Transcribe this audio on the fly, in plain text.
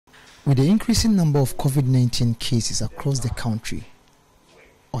With the increasing number of COVID-19 cases across the country,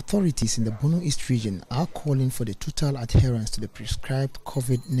 authorities in the Bono East region are calling for the total adherence to the prescribed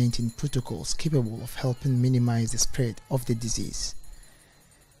COVID-19 protocols capable of helping minimize the spread of the disease.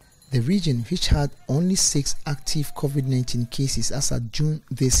 The region, which had only 6 active COVID-19 cases as of June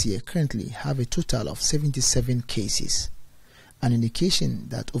this year, currently have a total of 77 cases, an indication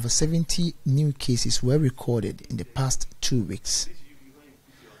that over 70 new cases were recorded in the past 2 weeks.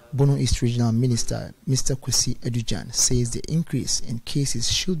 Bono East Reginoal Minister Mr. Kwesi Adujan says the increase in cases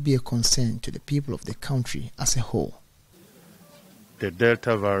should be a concern to the people of the country as a whole. The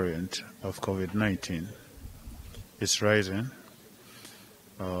Delta variant of COVID-19 is rising.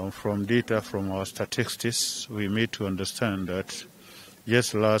 From data from our statistics, we made to understand that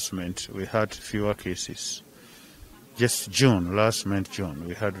just last month we had fewer cases. Just last month June,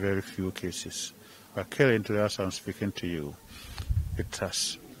 we had very few cases. But currently, as I'm speaking to you, it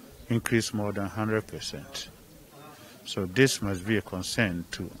has increased more than 100%. So this must be a concern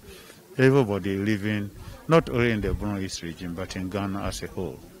to everybody living not only in the Bono East region but in Ghana as a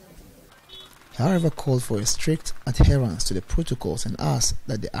whole. He, however, called for a strict adherence to the protocols and asked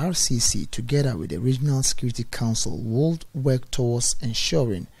that the RCC, together with the Regional Security Council, would work towards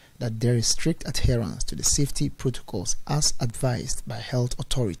ensuring that there is strict adherence to the safety protocols as advised by health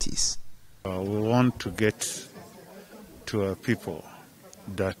authorities. We want to get to our people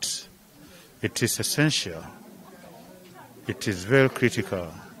that it is essential, it is very critical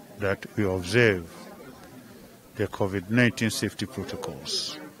that we observe the COVID-19 safety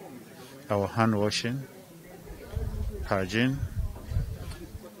protocols. Our hand washing, hygiene,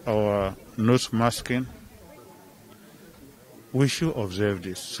 our nose masking. We should observe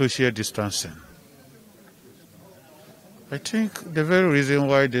this, social distancing. I think the very reason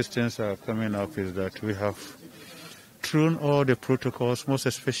why these things are coming up is that we have thrown all the protocols, most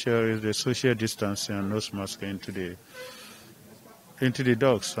especially the social distancing and nose masking, into the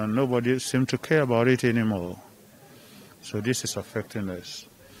dogs, and nobody seems to care about it anymore. So this is affecting us.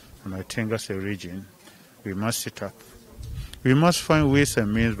 And I think as a region, we must sit up. We must find ways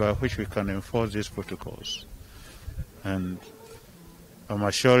and means by which we can enforce these protocols. And I'm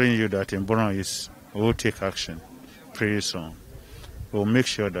assuring you that in Bono East, we will take action pretty soon. We'll make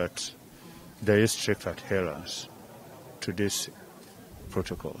sure that there is strict adherence to these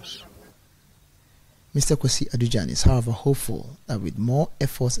protocols. Mr. Kwesi Adujan is, however, hopeful that with more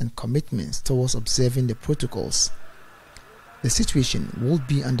efforts and commitments towards observing the protocols, the situation will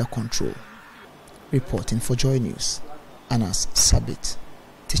be under control. Reporting for Joy News, Anas Sabit,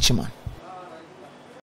 Tichiman.